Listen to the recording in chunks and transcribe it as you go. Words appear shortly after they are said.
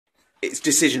it's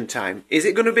decision time. Is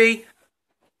it going to be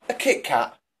a Kit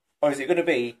Kat or is it going to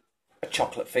be a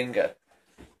chocolate finger?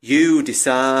 You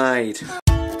decide.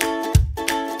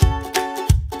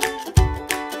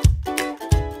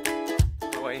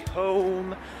 Way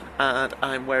home, and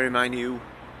I'm wearing my new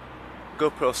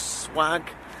GoPro swag.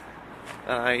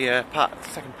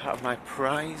 Second part of my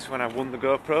prize when I won the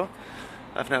GoPro.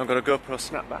 I've now got a GoPro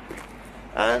snapback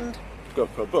and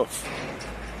GoPro buff.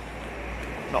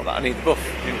 Not that I need the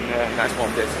buff in a nice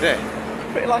warm day today.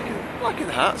 Pretty liking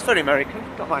the hat. It's very American.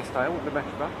 Not my style with the mesh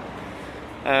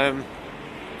back.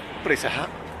 But it's a hat.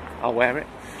 I'll wear it.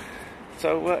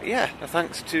 So yeah,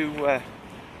 thanks to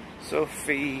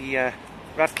Sophie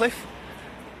Radcliffe,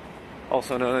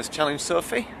 also known as Challenge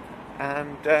Sophie,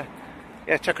 and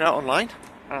yeah, check her out online.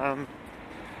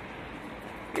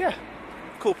 Yeah,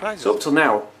 cool prizes. So up till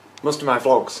now, most of my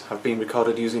vlogs have been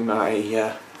recorded using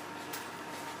my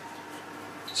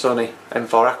Sony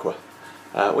M4 Aqua,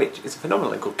 which is a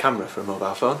phenomenally good camera for a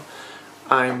mobile phone.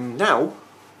 I'm now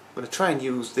going to try and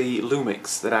use the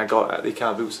Lumix that I got at the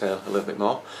car boot sale a little bit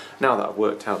more, now that I've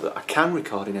worked out that I can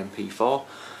record in MP4,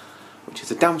 which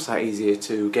is a damn sight easier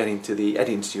to get into the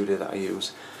editing studio that I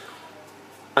use.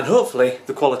 And hopefully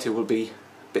the quality will be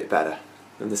a bit better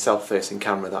than the self-facing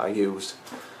camera that I use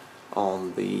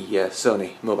on the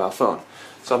Sony mobile phone.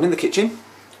 So I'm in the kitchen,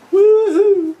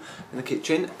 woohoo! In the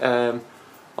kitchen,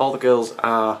 all the girls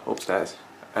are upstairs,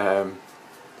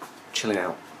 chilling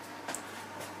out.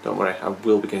 Don't worry, I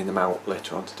will be getting them out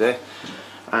later on today.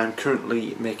 I'm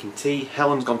currently making tea.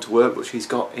 Helen's gone to work, but she's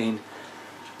got in,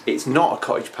 it's not a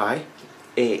cottage pie,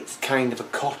 it's kind of a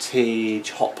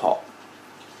cottage hot pot.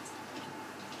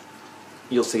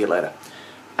 You'll see it later.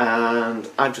 And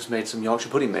I've just made some Yorkshire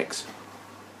pudding mix.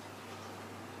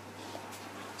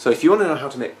 So if you want to know how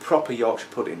to make proper Yorkshire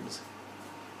puddings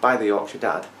by the Yorkshire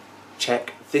Dad,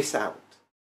 check this out.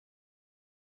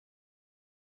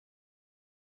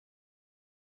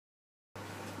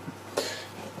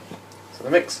 So the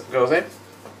mix goes in,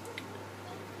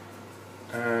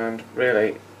 and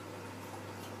really,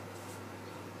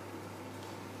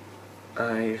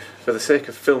 for the sake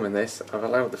of filming this, I've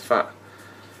allowed the fat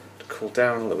to cool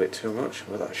down a little bit too much,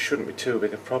 but that shouldn't be too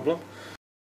big a problem.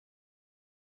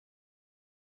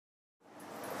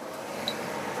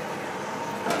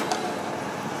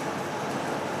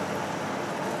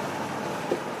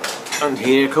 And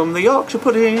here come the Yorkshire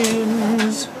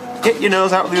puddings. Get your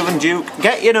nose out of the oven, Duke.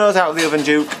 Get your nose out of the oven,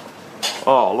 Duke.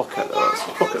 Oh, look at those.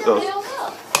 Look at those.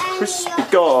 Crispy,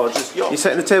 gorgeous Yorkshire. You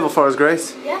setting the table for us,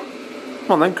 Grace? Yeah.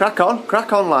 Come on then, crack on,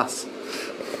 lass.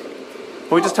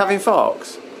 Are we just having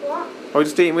forks? What? Are we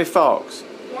just eating with forks?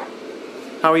 Yeah.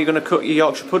 How are you going to cook your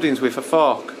Yorkshire puddings with a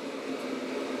fork?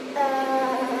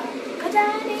 Good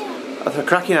idea. That's a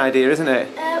cracking idea, isn't it?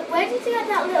 Where did you get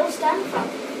that little stand from?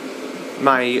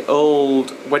 My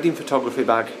old wedding photography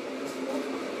bag.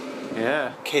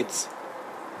 Yeah. Kids.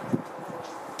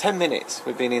 10 minutes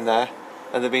we've been in there,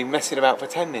 and they've been messing about for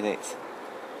 10 minutes.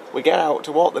 We get out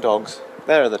to walk the dogs.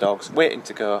 There are the dogs, waiting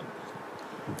to go.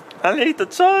 I need the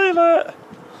toilet!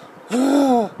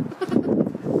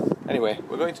 Anyway,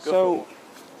 we're going to go. So,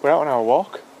 we're out on our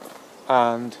walk,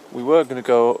 and we were going to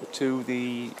go to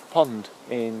the pond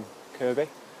in Kirby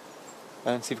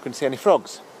and see if we can see any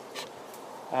frogs.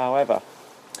 However,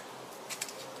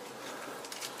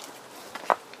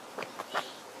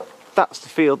 that's the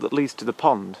field that leads to the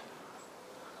pond,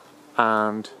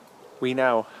 and we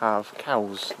now have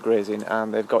cows grazing,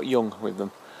 and they've got young with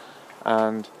them,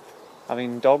 and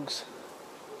having dogs,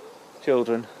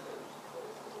 children,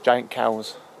 giant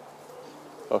cows.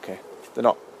 Okay, they're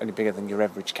not any bigger than your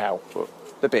average cow, but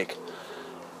they're big.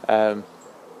 I'm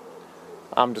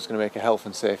just going to make a health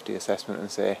and safety assessment and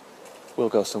say we'll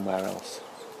go somewhere else.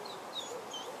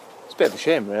 It's a bit of a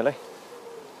shame, really,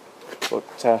 but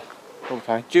we'll be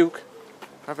fine. Duke,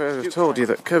 I've told you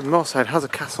that Kirby Moorside has a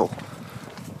castle.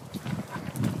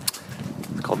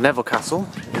 It's called Neville Castle.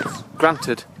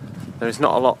 Granted, there is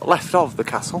not a lot left of the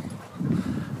castle.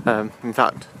 In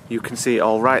fact, you can see it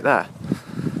all right there.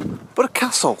 But a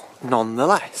castle,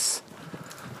 nonetheless.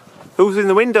 Who's in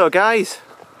the window, guys?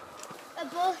 A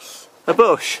bush. A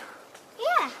bush?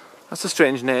 Yeah. That's a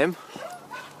strange name.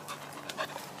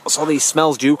 What's all these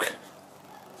smells, Duke?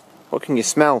 What can you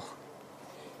smell?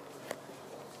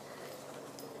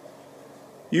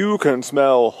 You can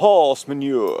smell horse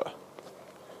manure.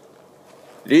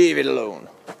 Leave it alone.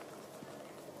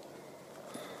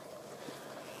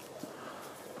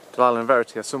 Delilah and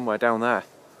Verity are somewhere down there.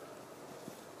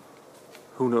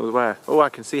 Who knows where? Oh, I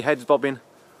can see heads bobbing.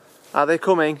 Are they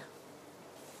coming?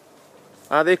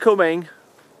 Are they coming?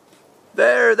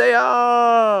 There they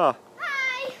are!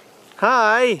 Hi!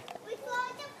 Hi! We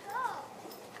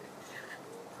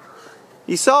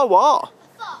You saw what?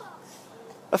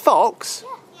 A fox. A fox?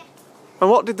 Yeah. And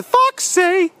what did the fox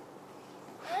say?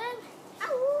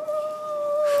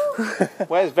 Ow.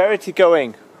 Where's Verity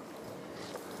going?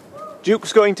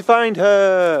 Duke's going to find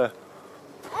her.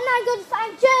 And I'm going to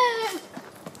find you.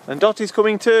 And Dottie's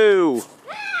coming too.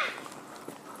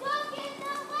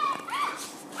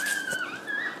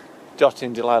 Dottie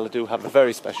and Delilah do have a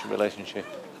very special relationship.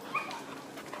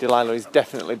 Delilah is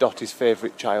definitely Dottie's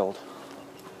favourite child.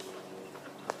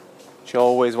 She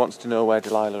always wants to know where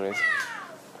Delilah is.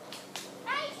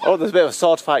 Oh, there's a bit of a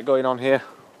sword fight going on here.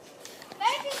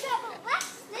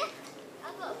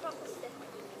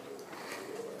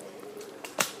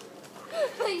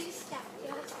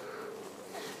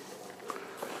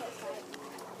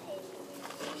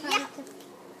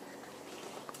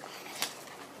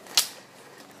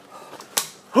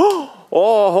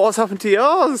 Oh, what's happened to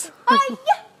yours? Oh,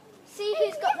 yeah. See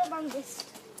who's got the longest.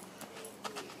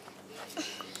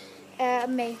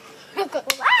 Me. I've got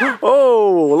the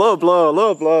Oh, low blow,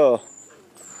 low blow.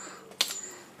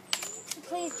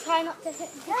 Please try not to hit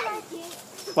me.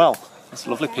 Well, it's a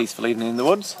lovely peaceful evening in the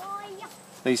woods.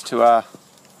 These two are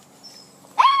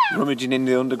rummaging in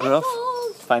the undergrowth,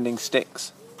 finding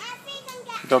sticks.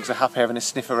 The dogs are happy having a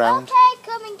sniff around. Okay,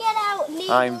 come and get out.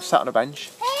 I'm sat on a bench,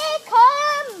 Hey,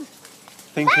 come.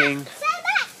 thinking,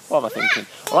 what am I thinking?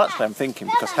 Well, actually I'm thinking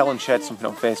because Helen shared something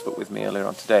on Facebook with me earlier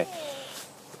on today.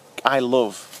 I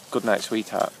love Goodnight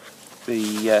Sweetheart,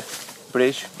 the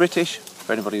British,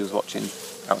 for anybody who's watching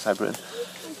outside Britain,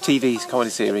 TV comedy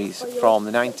series from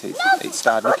the 90s. It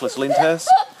starred Nicholas Lyndhurst.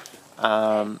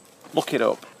 Look it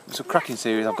up. It's a cracking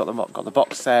series. I've got the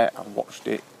box set. I've watched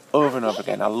it over and over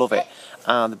again. I love it.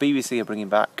 And the BBC are bringing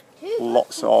back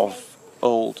lots of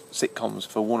old sitcoms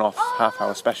for one-off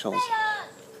half-hour specials.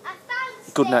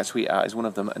 Goodnight Sweetheart is one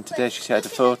of them. And today she shared a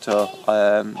photo,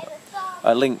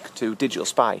 a link to Digital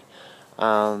Spy,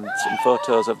 and some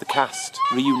photos of the cast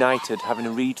reunited, having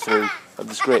a read-through of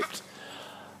the script.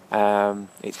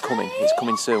 It's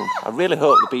coming soon. I really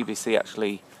hope the BBC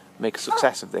actually make a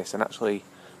success of this and actually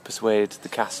persuade the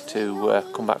cast to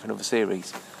come back for another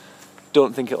series.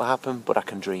 Don't think it'll happen, but I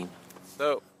can dream.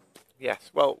 So,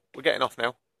 yes, well, we're getting off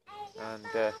now, and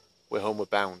we're homeward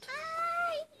bound.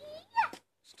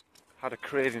 Had a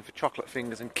craving for chocolate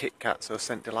fingers and Kit Kat, so I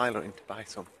sent Delilah in to buy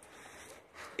some.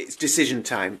 It's decision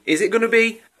time. Is it going to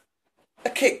be a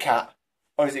Kit Kat,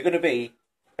 or is it going to be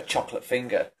a chocolate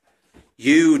finger?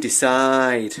 You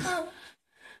decide. So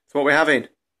what are we having?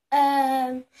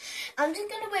 I'm just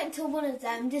going to wait until one of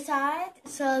them decide,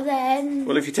 so then...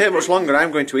 Well, if you take much longer,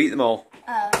 I'm going to eat them all.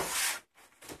 Oh.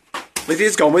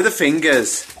 Lydia's gone with the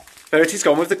fingers. Verity's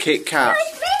gone with the Kit Kat.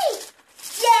 Me!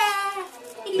 Yeah!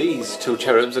 These two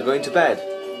cherubs are going to bed.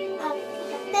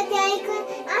 Daddy, are you going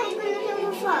to do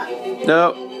the front?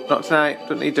 No, not tonight.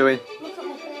 Don't need doing.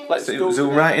 Let's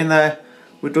zoom right in there.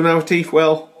 We've done our teeth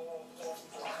well.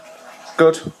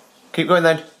 Good. Keep going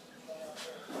then.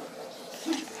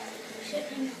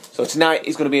 So tonight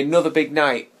is going to be another big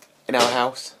night in our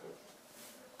house.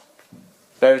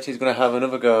 Verity's going to have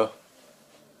another go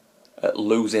at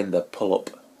losing the pull-up.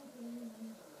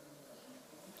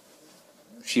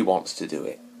 She wants to do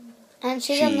it. And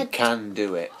she can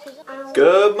do it.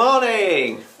 Good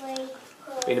morning!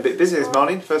 Been a bit busy this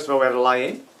morning. First of all we had a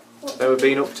lie-in. Then we've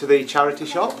been up to the charity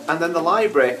shop and then the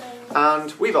library.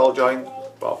 And we've all joined,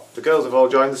 well, the girls have all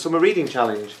joined the summer reading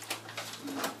challenge.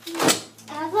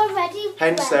 I've already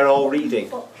Hence they're all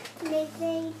reading.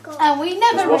 And we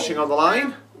never There's washing on the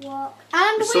line.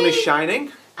 And the sun is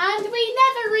shining. And we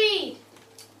never read.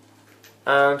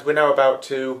 And we're now about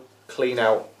to clean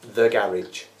out the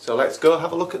garage. So let's go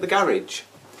have a look at the garage.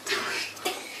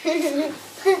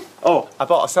 Oh, I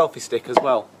bought a selfie stick as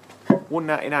well.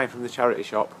 £1.99 from the charity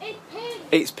shop. It's pink.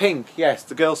 It's pink, yes.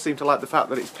 The girls seem to like the fact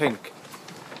that it's pink.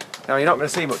 Now you're not going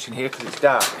to see much in here because it's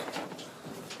dark.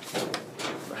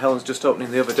 But Helen's just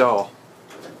opening the other door.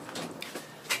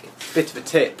 Bit of a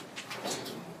tip.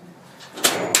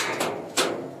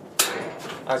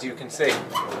 As you can see,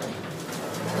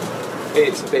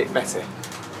 it's a bit messy.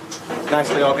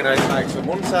 Nicely organised bags on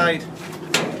one side,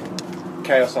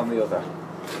 chaos on the other.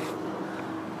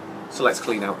 So let's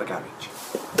clean out the garage.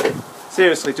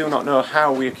 Seriously, do not know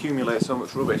how we accumulate so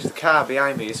much rubbish. The car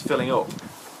behind me is filling up.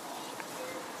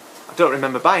 I don't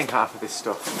remember buying half of this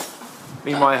stuff.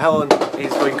 Meanwhile, Helen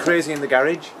is going crazy in the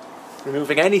garage,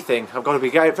 removing anything. I've got to be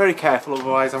very careful,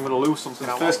 otherwise I'm going to lose something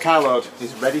out. The first carload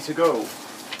is ready to go.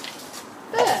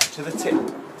 To the tip.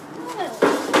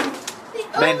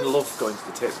 Men love going to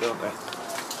the tip, don't they?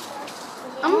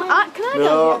 Can I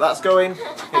No, that's going.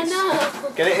 I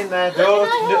know. Get it in there. No,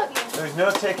 There is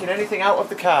no taking anything out of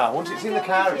the car. Once it's in the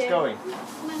car, it's going.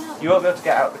 You won't be able to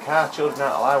get out of the car. Children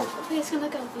aren't allowed. Please, can I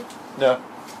go with you? No.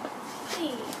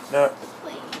 Please. No.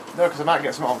 Please. No, because I might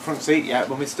get something on the front seat yet,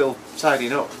 but we're still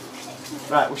tidying up.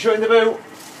 Right, we're shutting the boot.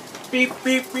 Beep,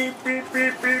 beep, beep, beep,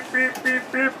 beep, beep, beep,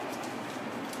 beep, beep.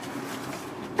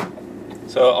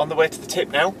 So, on the way to the tip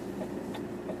now.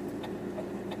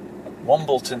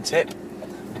 Wombleton tip.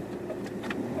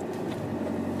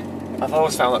 I've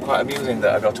always found that quite amusing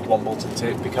that I go to Wombleton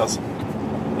tip because,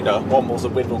 you know, Womble's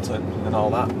at Wimbledon and all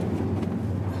that.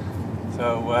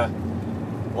 So,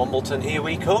 Wombleton, here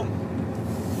we come.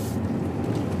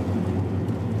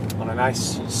 On a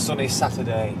nice sunny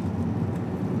Saturday.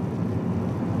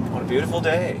 On a beautiful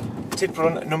day. Tip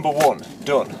run number 1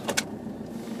 done.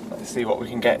 Let's see what we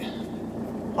can get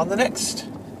on the next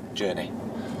journey.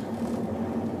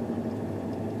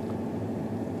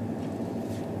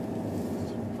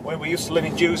 When we used to live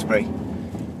in Dewsbury,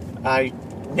 I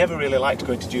never really liked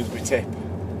going to Dewsbury Tip.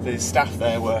 The staff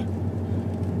there were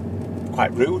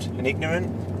quite rude and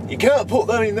ignorant. You can't put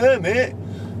that in there, mate.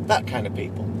 That kind of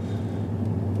people.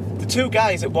 The 2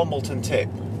 guys at Wombleton Tip,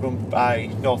 run by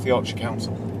North Yorkshire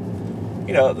Council,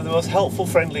 you know, they're the most helpful,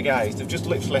 friendly guys. They've just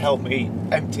literally helped me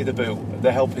empty the boot.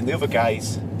 They're helping the other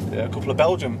guys, a couple of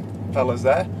Belgian fellas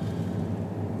there,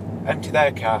 empty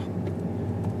their car.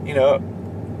 You know,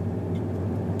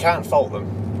 can't fault them.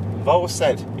 I've always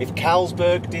said, if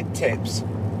Carlsberg did tips,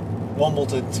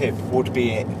 Wombleton Tip would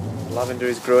be it. Lavender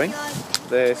is growing.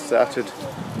 They started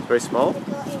very small.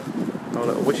 Our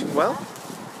little wishing well.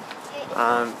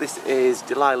 And this is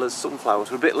Delilah's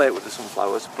sunflowers. We're a bit late with the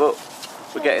sunflowers, but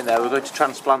we're getting there. We're going to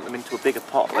transplant them into a bigger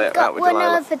pot later out with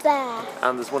Delilah. Over there.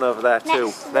 And there's one over there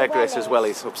too. There, Grace, as well,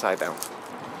 is upside down.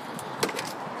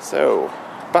 So,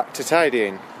 back to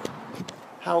tidying.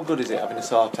 How good is it having a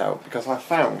sort out? Because I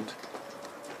found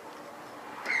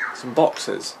some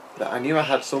boxes that I knew I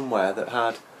had somewhere that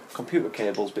had computer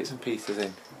cables, bits and pieces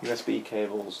in, USB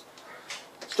cables,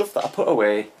 stuff that I put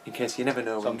away in case you never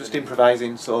know. So I'm just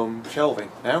improvising some shelving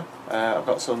now. I've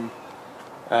got some,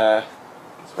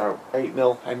 it's about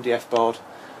 8mm MDF board,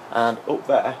 and up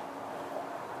there,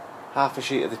 half a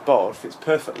sheet of this board fits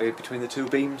perfectly between the 2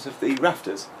 beams of the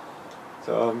rafters.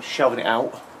 So I'm shelving it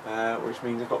out, which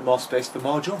means I've got more space for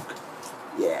more junk.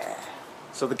 Yeah.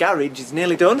 So the garage is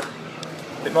nearly done.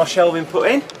 A bit more shelving put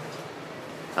in,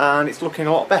 and it's looking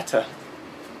a lot better.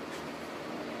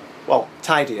 Well,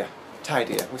 tidier.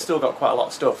 We've still got quite a lot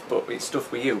of stuff, but it's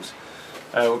stuff we use.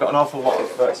 We've got an awful lot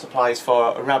of supplies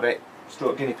for a rabbit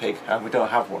stroke guinea pig, and we don't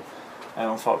have one.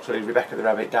 Unfortunately, Rebecca the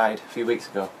rabbit died a few weeks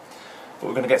ago. But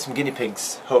we're going to get some guinea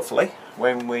pigs, hopefully,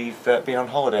 when we've been on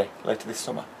holiday later this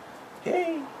summer.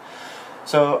 Yay!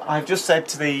 So I've just said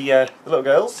to the little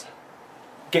girls,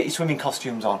 get your swimming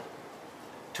costumes on.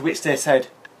 To which they said,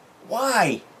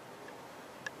 why?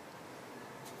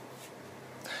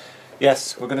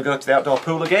 Yes, we're going to go to the outdoor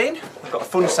pool again. We've got a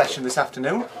fun session this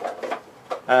afternoon.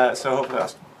 So hopefully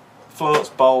that's floats,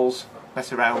 bowls,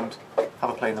 mess around,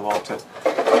 have a play in the water.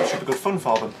 It should be good fun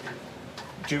for them.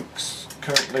 Duke's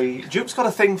got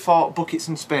a thing for buckets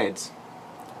and spades.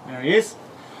 There he is.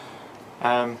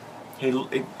 He'll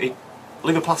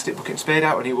leave a plastic bucket and spade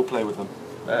out and he will play with them.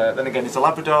 Then again, he's a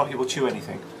Labrador, he will chew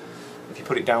anything if you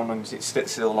put it down and it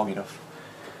sits still long enough.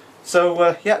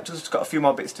 So yeah, just got a few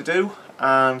more bits to do,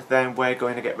 and then we're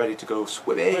going to get ready to go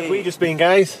swimming. Where have we just been,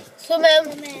 guys?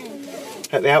 Swimming.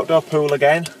 At the outdoor pool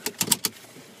again.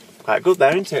 Quite good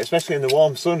there, isn't it? Especially in the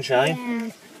warm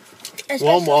sunshine. Yeah.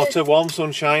 Warm water, warm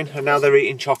sunshine, and now they're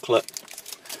eating chocolate.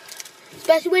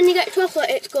 Especially when you get chocolate,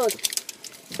 it's good.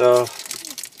 So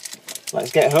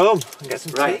let's get home and get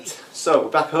some tea. So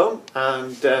we're back home,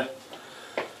 and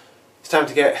it's time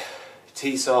to get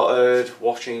tea sorted,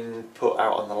 washing put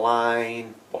out on the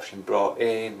line, washing brought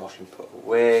in, washing put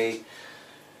away,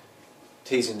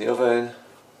 tea's in the oven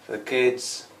for the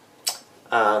kids,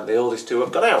 and the oldest 2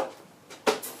 have gone out.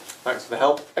 Thanks for the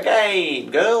help again,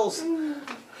 girls!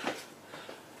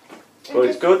 But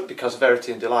it's good because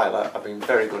Verity and Delilah have been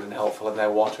very good and helpful, and they're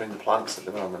watering the plants at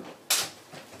the moment.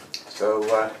 So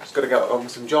just got to get on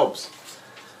with some jobs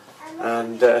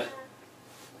and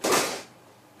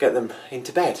get them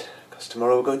into bed, because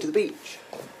tomorrow we're going to the beach.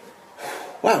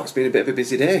 Wow, it's been a bit of a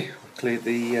busy day. Cleared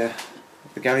the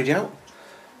garage out.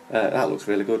 That looks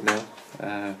really good now,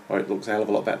 or it looks a hell of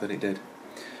a lot better than it did.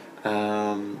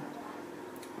 I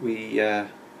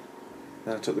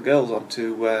took the girls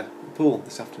onto the pool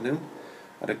this afternoon.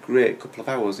 Had a great couple of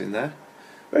hours in there.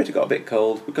 Verity got a bit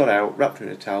cold. We got out, wrapped her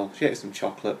in a towel. She ate some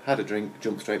chocolate, had a drink,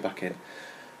 jumped straight back in.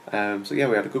 So yeah,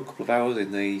 we had a good couple of hours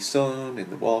in the sun,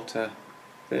 in the water.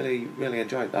 Really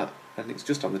enjoyed that. and it's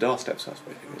just on the doorstep, so that's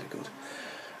really, really good.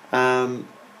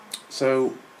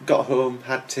 So got home,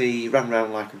 had tea, ran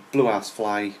around like a blue-ass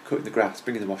fly, cutting the grass,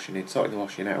 bringing the washing in, sorting the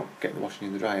washing out, getting the washing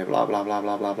in the dryer, blah blah blah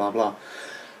blah blah blah blah.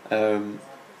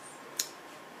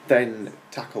 Then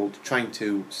tackled trying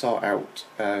to sort out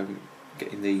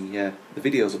getting the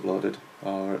videos uploaded,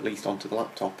 or at least onto the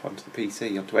laptop, onto the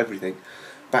PC, onto everything.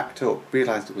 Backed up,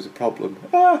 realised there was a problem.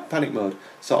 Panic mode.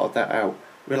 Sorted that out.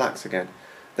 Relax again.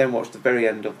 Then watched the very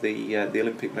end of the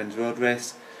Olympic men's road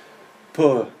race.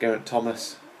 Poor Geraint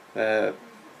Thomas.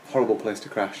 Horrible place to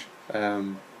crash.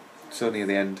 So near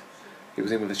the end, he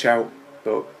was in with a shout,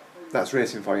 but that's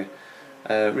racing for you.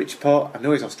 Richie Port, I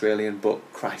know he's Australian, but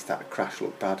Christ, that crash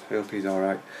looked bad. I hope he's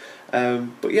alright.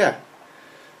 But yeah,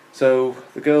 so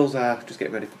the girls are just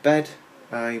getting ready for bed.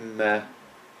 I'm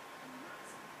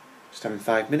just having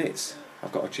 5 minutes.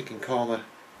 I've got a chicken korma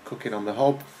cooking on the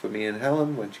hob for me and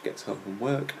Helen when she gets home from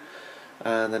work,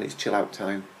 and then it's chill out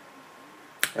time.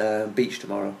 Beach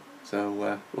tomorrow,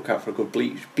 so look out for a good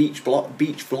beach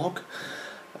vlog,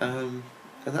 and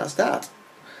that's that.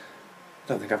 I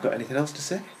don't think I've got anything else to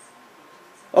say.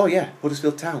 Oh yeah,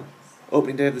 Huddersfield Town,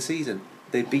 opening day of the season.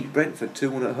 They beat Brentford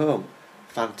 2-1 at home.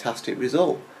 Fantastic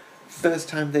result. First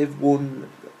time they've won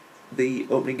the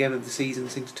opening game of the season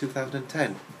since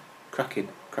 2010. Cracking.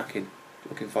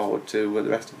 Looking forward to the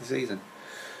rest of the season.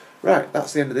 Right,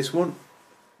 that's the end of this one.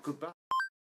 Goodbye.